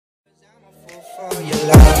Okay,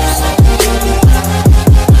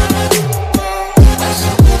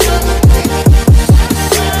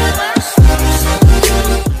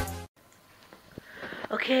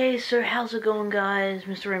 so how's it going, guys?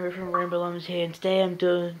 Mr. Rainbow from Rainbow Lemons here, and today I'm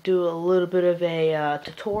do a little bit of a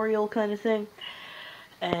tutorial kind of thing.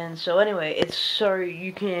 And so anyway, it's so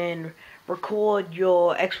you can record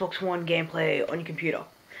your Xbox One gameplay on your computer.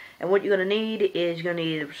 And what you're gonna need is you're gonna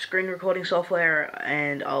need screen recording software,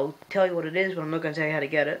 and I'll tell you what it is, but I'm not gonna tell you how to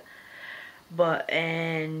get it.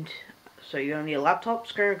 So you're gonna need a laptop,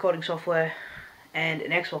 screen recording software, and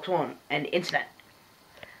an Xbox One, and internet.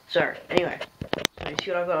 So anyway, you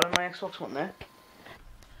see what I've got on my Xbox One there.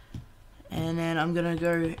 And then I'm gonna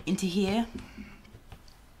go into here.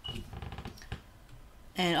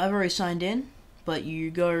 And I've already signed in, but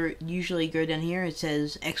you usually go down here, it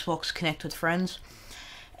says Xbox Connect with Friends.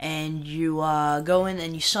 And you go in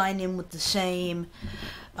and you sign in with the same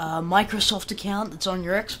Microsoft account that's on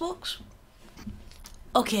your Xbox.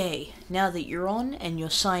 Okay, now that you're on and you're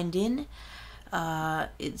signed in,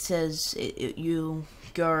 it says you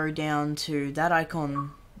go down to that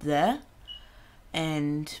icon there,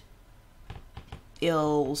 and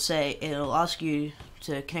it'll ask you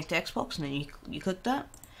to connect to Xbox, and then you click that,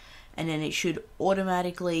 and then it should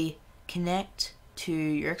automatically connect to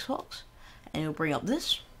your Xbox, and it'll bring up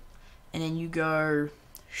this, and then you go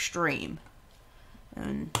stream,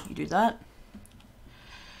 and you do that,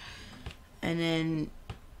 and then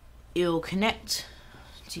it'll connect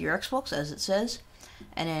to your Xbox as it says,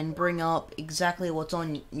 and then bring up exactly what's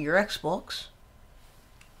on your Xbox.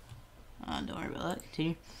 Don't worry about that,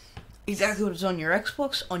 continue. Exactly what's on your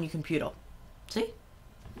Xbox on your computer. See?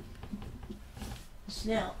 So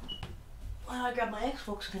now, when I grab my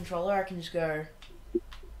Xbox controller, I can just go,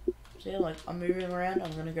 see, like, I'm moving around,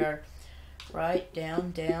 I'm gonna go right,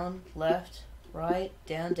 down, down, left, right,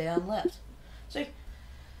 down, down, left. See?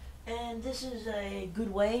 And this is a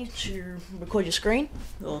good way to record your screen.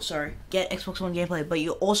 Oh, sorry, get Xbox One gameplay, but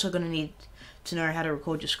you're also going to need to know how to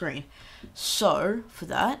record your screen. So, for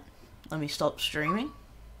that, let me stop streaming.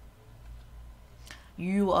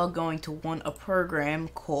 You are going to want a program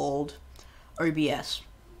called OBS.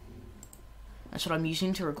 That's what I'm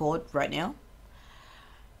using to record right now.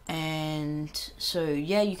 And so,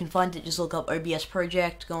 yeah, you can find it. Just look up OBS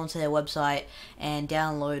Project, go onto their website, and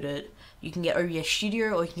download it. You can get OBS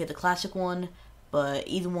Studio, or you can get the classic one, but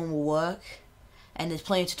either one will work. And there's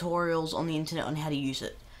plenty of tutorials on the internet on how to use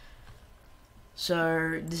it.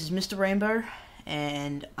 So, this is Mr. Rainbow,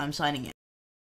 and I'm signing in.